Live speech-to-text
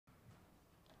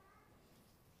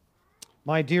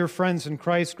My dear friends in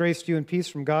Christ, grace to you and peace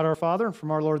from God our Father and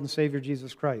from our Lord and Savior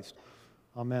Jesus Christ.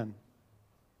 Amen.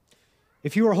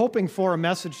 If you are hoping for a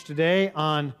message today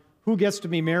on who gets to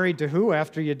be married to who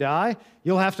after you die,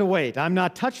 you'll have to wait. I'm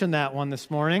not touching that one this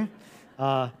morning.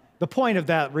 The point of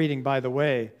that reading, by the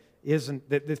way, isn't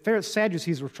that the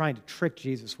Sadducees were trying to trick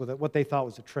Jesus with what they thought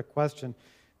was a trick question.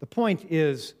 The point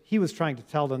is, he was trying to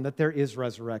tell them that there is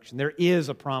resurrection. There is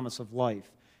a promise of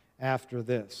life after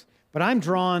this. But I'm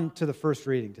drawn to the first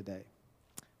reading today,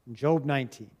 in Job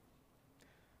 19.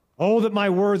 Oh, that my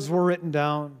words were written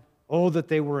down. Oh, that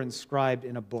they were inscribed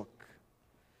in a book.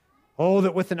 Oh,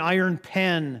 that with an iron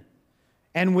pen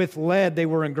and with lead they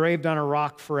were engraved on a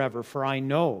rock forever. For I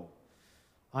know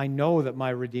that my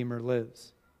Redeemer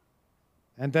lives,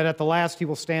 and that at the last he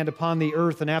will stand upon the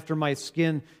earth, and after my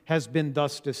skin has been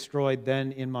thus destroyed,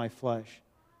 then in my flesh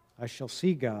I shall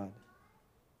see God,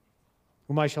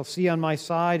 whom I shall see on my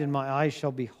side, and my eyes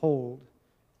shall behold,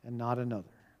 and not another.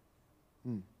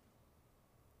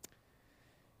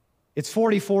 It's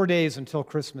 44 days until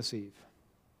Christmas Eve.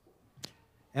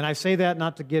 And I say that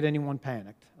not to get anyone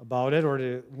panicked about it or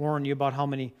to warn you about how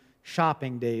many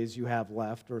shopping days you have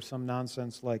left or some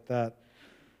nonsense like that.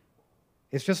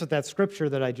 It's just that scripture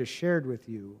that I just shared with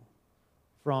you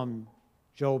from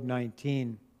Job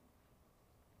 19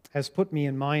 has put me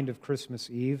in mind of Christmas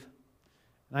Eve.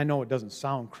 And I know it doesn't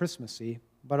sound Christmassy,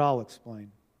 but I'll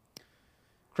explain.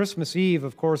 Christmas Eve,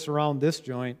 of course, around this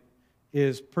joint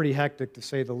is pretty hectic to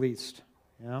say the least.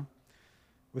 Yeah?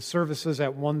 With services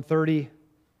at 1:30,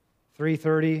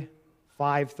 3:30,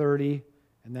 5:30,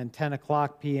 and then 10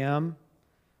 o'clock p.m.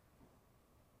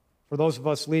 For those of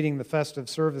us leading the festive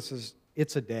services,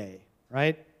 it's a day,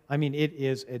 right? I mean, it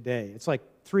is a day. It's like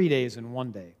 3 days in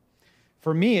one day.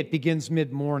 For me, it begins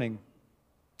mid-morning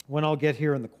when I'll get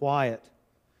here in the quiet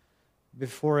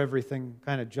before everything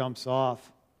kind of jumps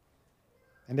off.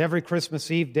 And every Christmas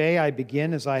Eve day, I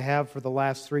begin as I have for the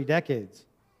last 3 decades.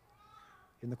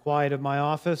 In the quiet of my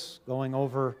office, going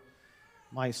over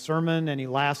my sermon, any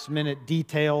last-minute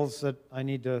details that I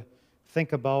need to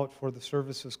think about for the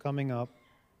services coming up,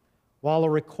 while a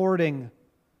recording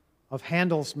of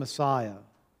Handel's Messiah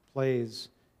plays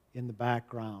in the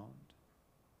background.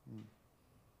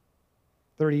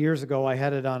 30 years ago, I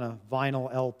had it on a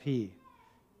vinyl LP,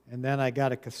 and then I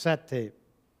got a cassette tape,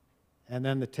 and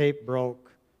then the tape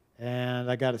broke, and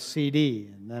I got a CD,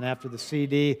 and then after the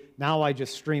CD, now I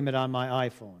just stream it on my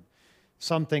iPhone.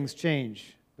 Some things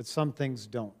change, but some things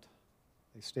don't.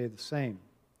 They stay the same.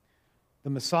 The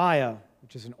Messiah,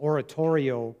 which is an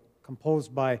oratorio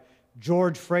composed by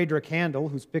George Friedrich Handel,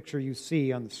 whose picture you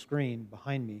see on the screen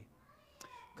behind me.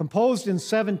 Composed in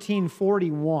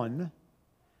 1741,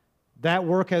 that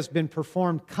work has been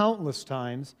performed countless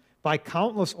times by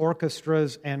countless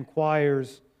orchestras and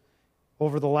choirs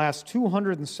over the last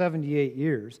 278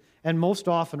 years, and most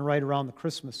often right around the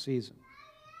Christmas season.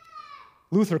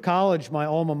 Luther College, my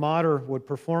alma mater, would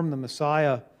perform the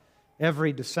Messiah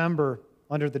every December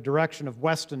under the direction of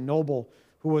Weston Noble,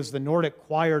 who was the Nordic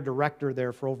choir director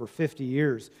there for over 50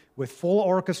 years, with full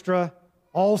orchestra,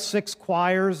 all 6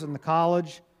 choirs in the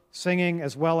college singing,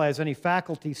 as well as any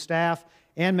faculty, staff,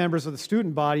 and members of the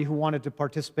student body who wanted to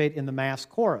participate in the mass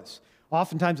chorus.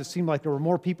 Oftentimes it seemed like there were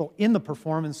more people in the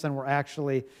performance than were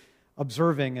actually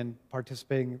observing and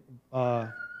participating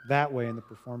that way in the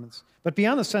performance. But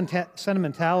beyond the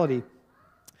sentimentality,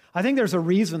 I think there's a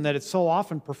reason that it's so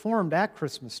often performed at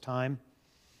Christmas time.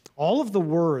 All of the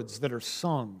words that are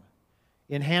sung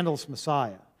in Handel's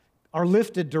Messiah are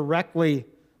lifted directly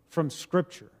from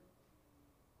Scripture.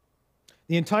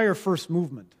 The entire first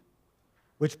movement,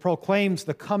 which proclaims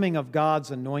the coming of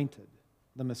God's anointed,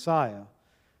 the Messiah,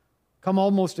 come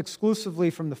almost exclusively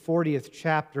from the 40th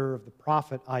chapter of the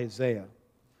prophet Isaiah.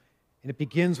 And it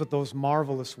begins with those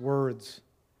marvelous words,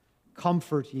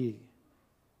 "Comfort ye,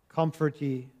 comfort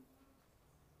ye.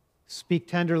 Speak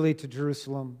tenderly to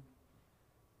Jerusalem.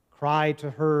 Cry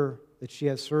to her that she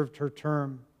has served her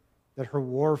term, that her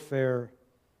warfare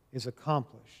is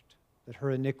accomplished, that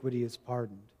her iniquity is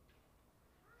pardoned."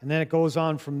 And then it goes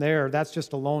on from there. That's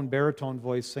just a lone baritone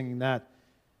voice singing that,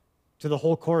 to the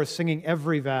whole chorus singing,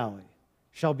 "Every valley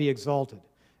shall be exalted.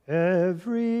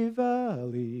 Every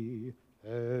valley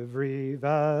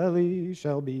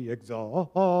shall be exalted."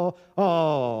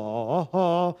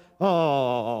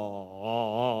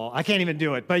 I can't even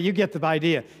do it, but you get the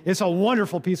idea. It's a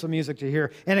wonderful piece of music to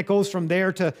hear. And it goes from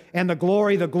there to, "And the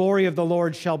glory of the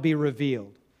Lord shall be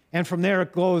revealed." And from there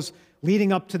it goes,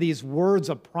 leading up to these words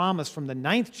of promise from the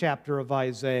 9th chapter of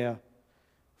Isaiah,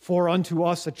 "For unto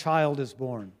us a child is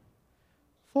born.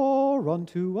 For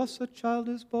unto us a child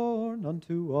is born,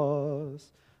 unto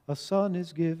us A son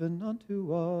is given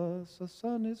unto us, a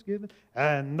son is given,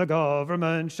 and the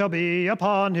government shall be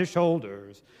upon his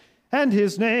shoulders, and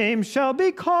his name shall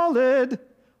be called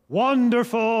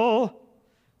Wonderful,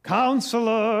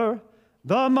 Counselor,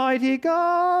 the Mighty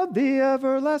God, the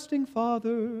Everlasting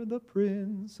Father, the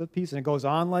Prince of Peace. And it goes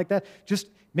on like that. Just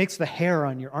makes the hair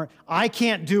on your arm. I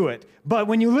can't do it, but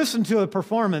when you listen to a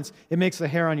performance, it makes the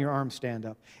hair on your arm stand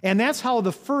up. And that's how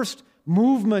the first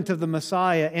movement of the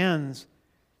Messiah ends.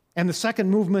 And the second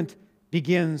movement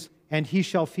begins, and he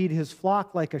shall feed his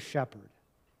flock like a shepherd.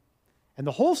 And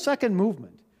the whole second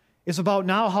movement is about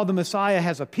now how the Messiah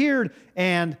has appeared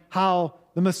and how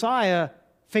the Messiah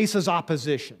faces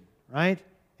opposition, right?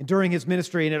 And during his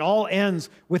ministry, and it all ends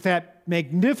with that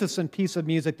magnificent piece of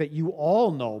music that you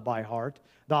all know by heart,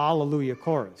 the Alleluia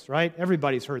chorus, right?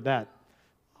 Everybody's heard that.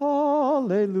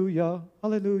 Alleluia,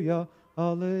 Alleluia,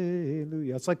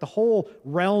 Alleluia. It's like the whole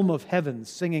realm of heaven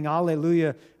singing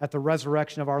Alleluia at the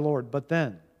resurrection of our Lord. But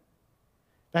then,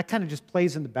 that kind of just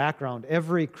plays in the background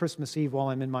every Christmas Eve while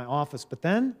I'm in my office. But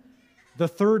then, the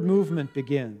third movement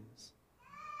begins.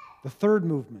 The third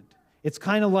movement. It's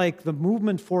kind of like the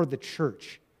movement for the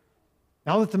church.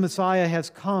 Now that the Messiah has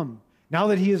come, now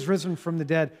that he is risen from the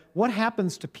dead, what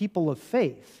happens to people of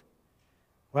faith?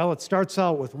 Well, it starts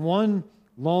out with one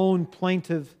lone,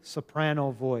 plaintive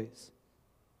soprano voice,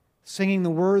 singing the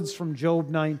words from Job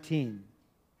 19.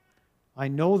 I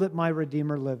know that my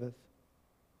Redeemer liveth.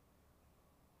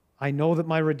 I know that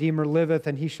my Redeemer liveth,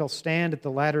 and he shall stand at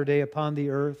the latter day upon the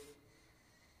earth.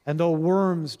 And though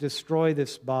worms destroy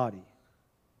this body,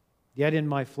 yet in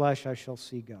my flesh I shall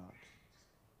see God.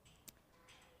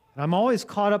 And I'm always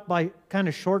caught up by, kind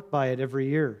of short by it every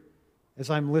year as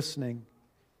I'm listening,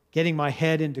 getting my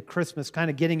head into Christmas, kind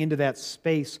of getting into that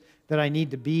space that I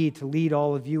need to be to lead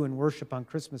all of you in worship on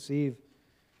Christmas Eve.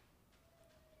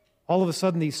 All of a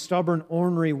sudden, these stubborn,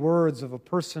 ornery words of a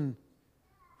person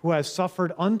who has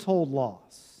suffered untold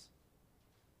loss,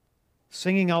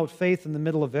 singing out faith in the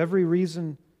middle of every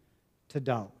reason to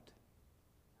doubt.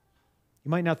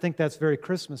 You might not think that's very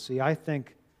Christmassy. I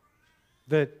think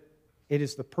that it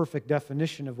is the perfect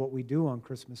definition of what we do on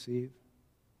Christmas Eve.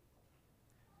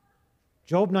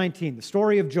 Job 19, the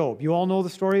story of Job. You all know the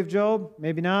story of Job?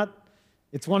 Maybe not.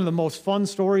 It's one of the most fun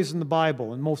stories in the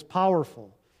Bible and most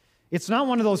powerful. It's not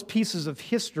one of those pieces of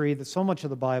history that so much of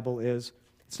the Bible is.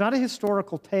 It's not a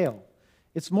historical tale.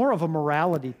 It's more of a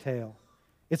morality tale.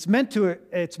 It's meant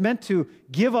to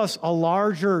give us a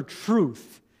larger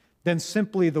truth than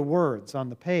simply the words on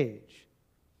the page.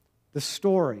 The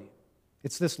story.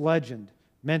 It's this legend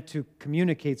meant to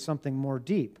communicate something more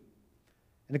deep.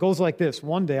 And it goes like this.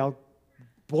 One day, I'll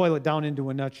boil it down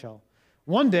into a nutshell.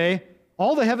 One day,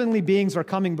 all the heavenly beings are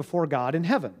coming before God in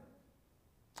heaven.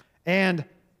 And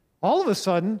all of a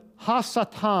sudden,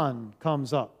 Ha-Satan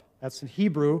comes up. That's in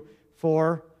Hebrew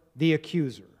for the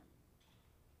accuser.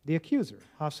 The accuser,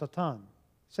 Ha-Satan,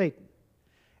 Satan.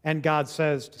 And God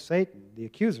says to Satan, the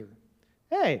accuser,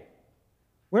 hey,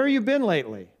 where have you been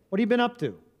lately? What have you been up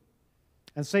to?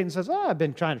 And Satan says, I've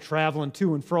been trying to traveling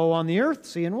to and fro on the earth,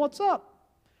 seeing what's up.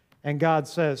 And God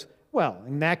says, well,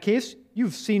 in that case,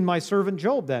 you've seen my servant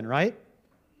Job then, right?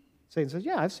 Satan says,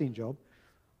 yeah, I've seen Job.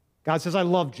 God says, I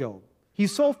love Job.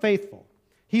 He's so faithful.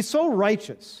 He's so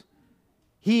righteous.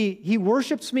 He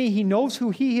worships me. He knows who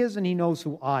he is, and he knows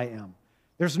who I am.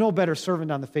 There's no better servant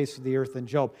on the face of the earth than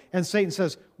Job. And Satan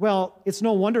says, well, it's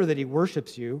no wonder that he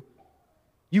worships you.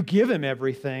 You give him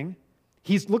everything.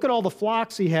 Look at all the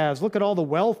flocks he has. Look at all the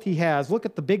wealth he has. Look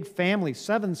at the big family,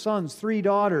 7 sons, 3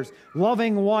 daughters,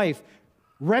 loving wife,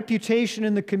 reputation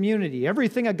in the community,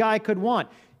 everything a guy could want.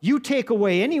 You take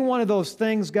away any one of those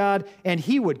things, God, and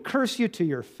he would curse you to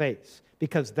your face,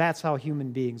 because that's how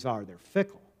human beings are. They're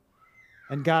fickle.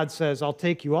 And God says, I'll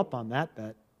take you up on that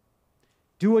bet.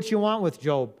 Do what you want with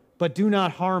Job, but do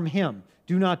not harm him.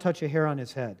 Do not touch a hair on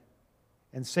his head.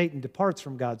 And Satan departs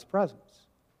from God's presence.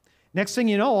 Next thing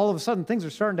you know, all of a sudden, things are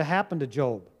starting to happen to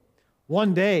Job.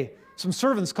 One day, some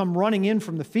servants come running in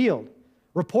from the field,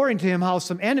 reporting to him how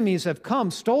some enemies have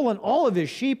come, stolen all of his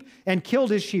sheep, and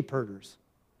killed his sheep herders.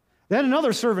 Then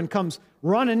another servant comes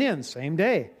running in, same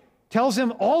day, tells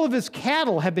him all of his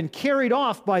cattle have been carried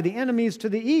off by the enemies to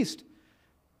the east,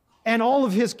 and all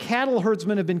of his cattle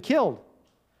herdsmen have been killed.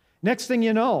 Next thing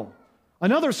you know,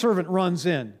 another servant runs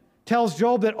in, tells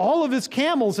Job that all of his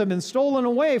camels have been stolen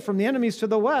away from the enemies to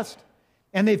the west,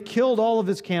 and they've killed all of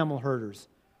his camel herders.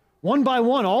 One by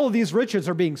one, all of these riches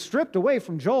are being stripped away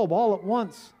from Job all at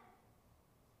once.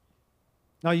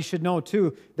 Now, you should know,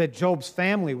 too, that Job's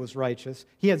family was righteous.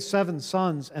 He had 7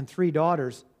 sons and 3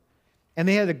 daughters, and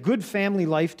they had a good family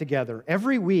life together.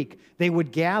 Every week, they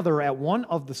would gather at one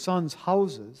of the sons'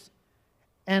 houses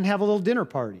and have a little dinner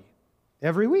party.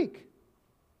 Every week.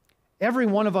 Every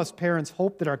one of us parents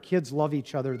hope that our kids love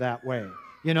each other that way.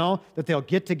 You know, that they'll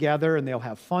get together and they'll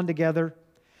have fun together.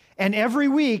 And every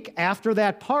week after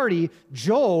that party,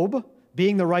 Job,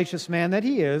 being the righteous man that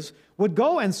he is, would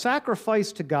go and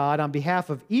sacrifice to God on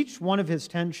behalf of each one of his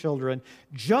 10 children,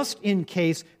 just in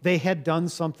case they had done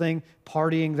something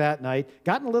partying that night,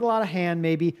 gotten a little out of hand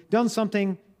maybe, done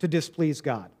something to displease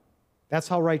God. That's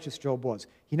how righteous Job was.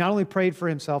 He not only prayed for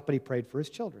himself, but he prayed for his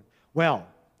children. Well,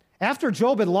 after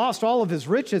Job had lost all of his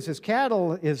riches, his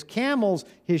cattle, his camels,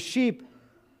 his sheep,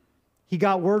 he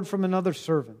got word from another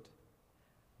servant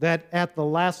that at the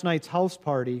last night's house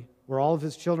party, where all of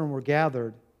his children were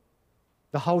gathered,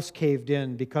 the house caved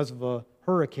in because of a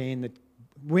hurricane, that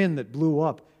wind that blew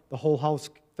up. The whole house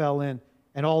fell in,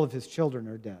 and all of his children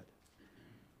are dead.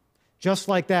 Just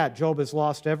like that, Job has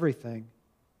lost everything.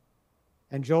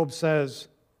 And Job says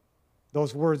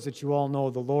those words that you all know,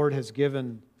 the Lord has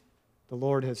given, the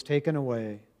Lord has taken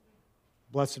away.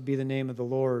 Blessed be the name of the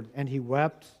Lord. And he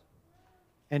wept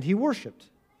and he worshiped.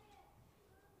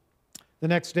 The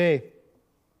next day,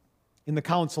 in the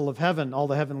council of heaven, all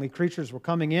the heavenly creatures were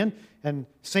coming in, and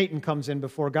Satan comes in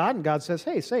before God, and God says,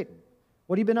 "Hey, Satan,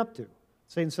 what have you been up to?"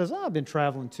 Satan says, "I've been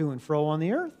traveling to and fro on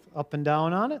the earth, up and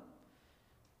down on it,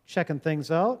 checking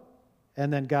things out."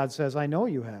 And then God says, "I know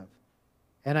you have.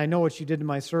 And I know what you did to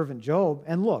my servant Job.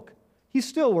 And look, he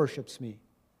still worships me.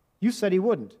 You said he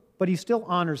wouldn't, but he still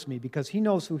honors me because he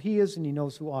knows who he is and he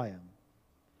knows who I am."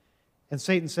 And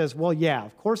Satan says, "Well, yeah,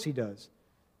 of course he does.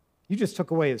 You just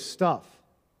took away his stuff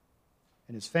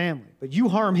and his family. But you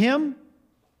harm him,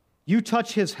 you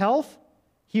touch his health,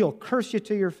 he'll curse you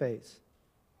to your face."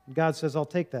 And God says, "I'll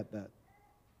take that bet."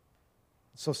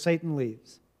 So Satan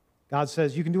leaves. God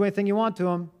says, "You can do anything you want to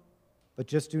him, but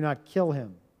just do not kill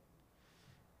him."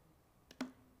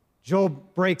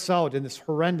 Job breaks out in this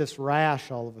horrendous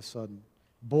rash all of a sudden.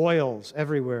 Boils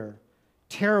everywhere.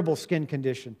 Terrible skin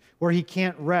condition where he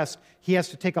can't rest. He has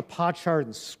to take a potsherd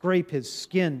and scrape his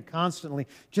skin constantly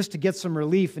just to get some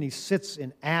relief, and he sits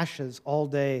in ashes all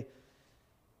day.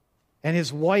 And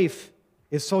his wife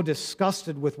is so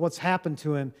disgusted with what's happened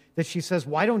to him that she says,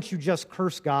 "Why don't you just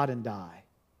curse God and die?"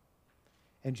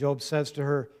 And Job says to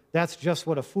her, "That's just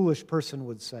what a foolish person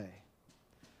would say.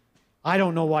 I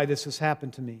don't know why this has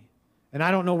happened to me. And I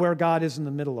don't know where God is in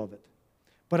the middle of it.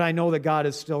 But I know that God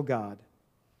is still God."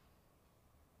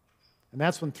 And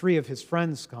that's when 3 of his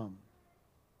friends come,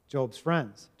 Job's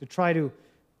friends, to try to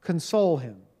console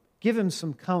him, give him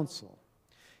some counsel.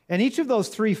 And each of those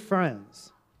 3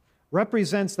 friends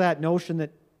represents that notion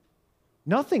that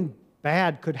nothing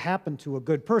bad could happen to a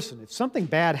good person. If something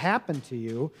bad happened to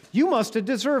you, you must have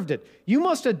deserved it. You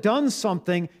must have done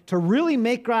something to really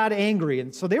make God angry.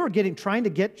 And so they were trying to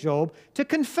get Job to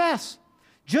confess.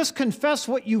 Just confess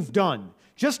what you've done.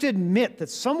 Just admit that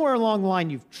somewhere along the line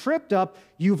you've tripped up,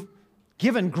 you've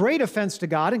given great offense to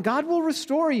God, and God will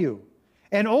restore you.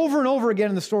 And over again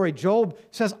in the story, Job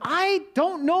says, "I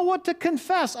don't know what to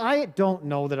confess. I don't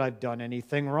know that I've done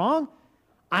anything wrong.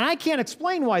 And I can't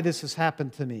explain why this has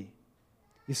happened to me."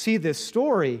 You see, this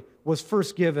story was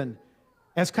first given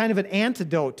as kind of an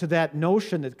antidote to that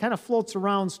notion that kind of floats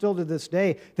around still to this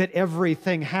day, that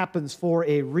everything happens for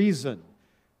a reason.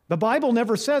 The Bible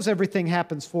never says everything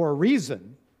happens for a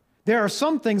reason. There are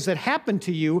some things that happen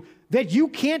to you that you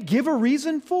can't give a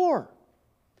reason for.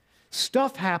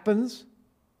 Stuff happens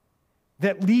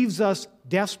that leaves us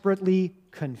desperately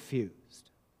confused,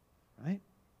 right?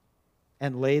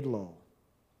 And laid low.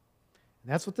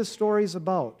 And that's what this story is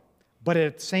about. But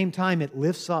at the same time, it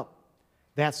lifts up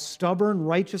that stubborn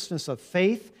righteousness of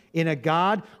faith in a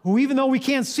God who, even though we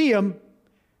can't see him,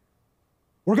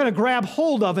 we're going to grab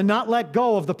hold of and not let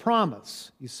go of the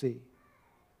promise, you see.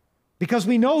 Because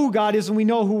we know who God is and we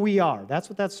know who we are. That's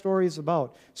what that story is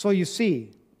about. So you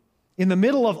see, in the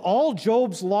middle of all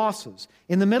Job's losses,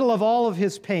 in the middle of all of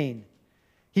his pain,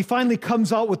 he finally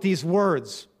comes out with these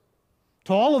words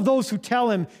to all of those who tell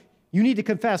him, "You need to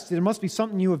confess, there must be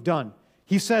something you have done."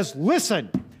 He says, "Listen,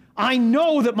 I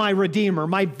know that my Redeemer,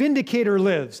 my Vindicator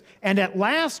lives, and at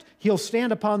last he'll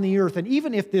stand upon the earth. And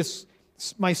even if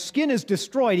my skin is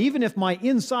destroyed, even if my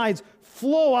insides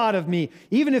flow out of me,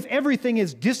 even if everything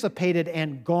is dissipated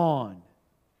and gone,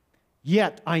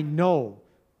 yet I know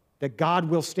that God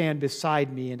will stand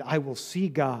beside me and I will see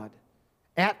God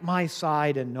at my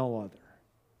side and no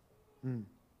other."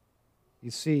 You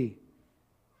see,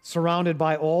 surrounded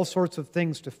by all sorts of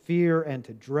things to fear and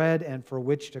to dread and for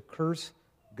which to curse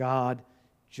God,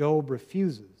 Job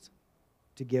refuses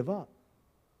to give up.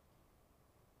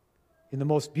 in the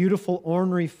most beautiful,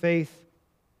 ornery faith,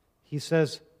 he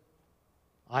says,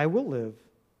 I will live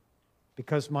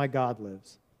because my God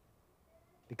lives.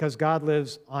 Because God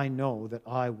lives, I know that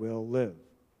I will live.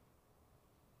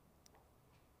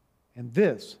 And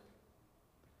this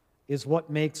is what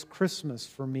makes Christmas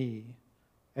for me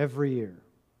every year.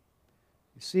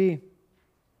 You see,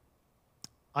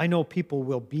 I know people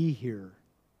will be here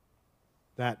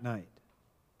that night.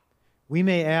 We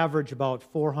may average about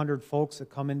 400 folks that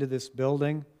come into this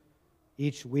building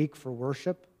each week for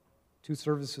worship. 2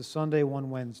 services Sunday, 1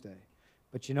 Wednesday.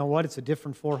 But you know what? It's a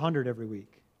different 400 every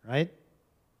week, right?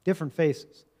 Different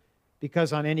faces.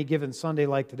 Because on any given Sunday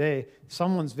like today,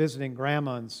 someone's visiting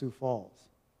Grandma in Sioux Falls,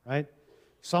 right?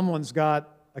 Someone's got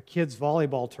a kids'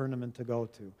 volleyball tournament to go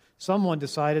to. Someone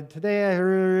decided, today I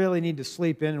really need to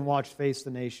sleep in and watch Face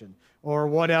the Nation, or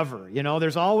whatever. You know,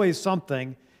 there's always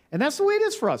something. And that's the way it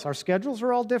is for us. Our schedules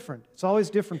are all different. It's always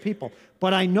different people.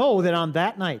 But I know that on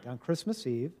that night, on Christmas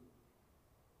Eve,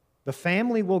 the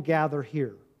family will gather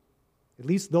here. At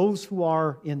least those who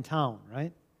are in town,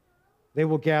 right? They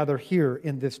will gather here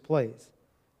in this place.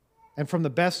 And from the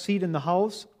best seat in the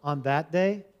house on that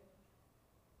day,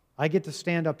 I get to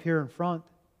stand up here in front,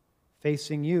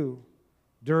 facing you,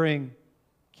 during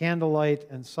candlelight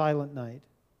and silent night,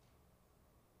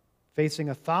 facing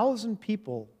 1,000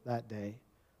 people that day,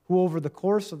 who over the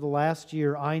course of the last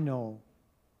year I know,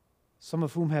 some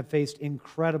of whom have faced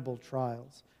incredible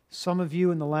trials. Some of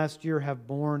you in the last year have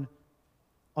borne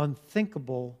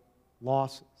unthinkable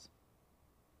losses.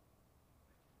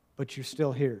 But you're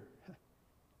still here.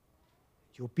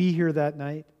 You'll be here that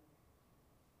night,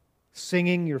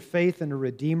 singing your faith in a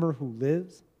Redeemer who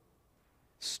lives,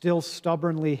 still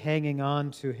stubbornly hanging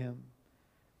on to Him.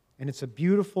 And it's a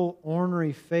beautiful,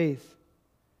 ornery faith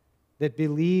that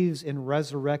believes in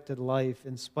resurrected life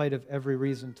in spite of every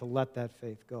reason to let that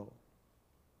faith go.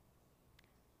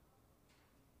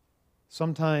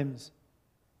 Sometimes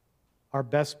our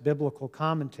best biblical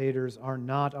commentators are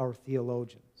not our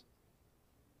theologians.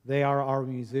 They are our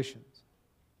musicians.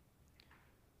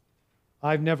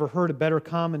 I've never heard a better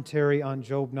commentary on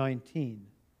Job 19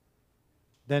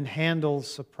 than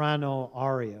Handel's soprano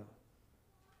aria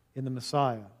in the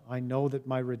Messiah. I know that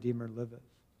my Redeemer liveth.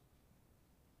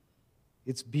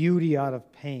 It's beauty out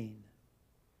of pain.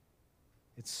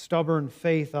 It's stubborn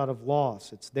faith out of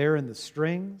loss. It's there in the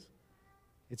strings.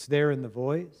 It's there in the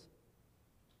voice.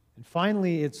 And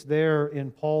finally, it's there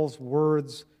in Paul's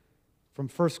words from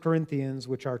 1 Corinthians,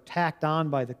 which are tacked on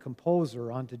by the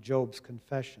composer onto Job's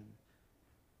confession.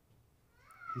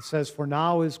 He says, "For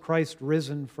now is Christ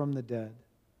risen from the dead,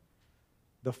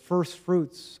 the first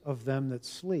fruits of them that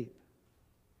sleep."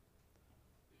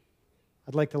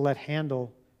 I'd like to let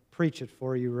Handel preach it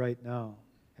for you right now.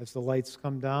 As the lights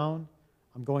come down,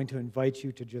 I'm going to invite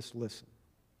you to just listen.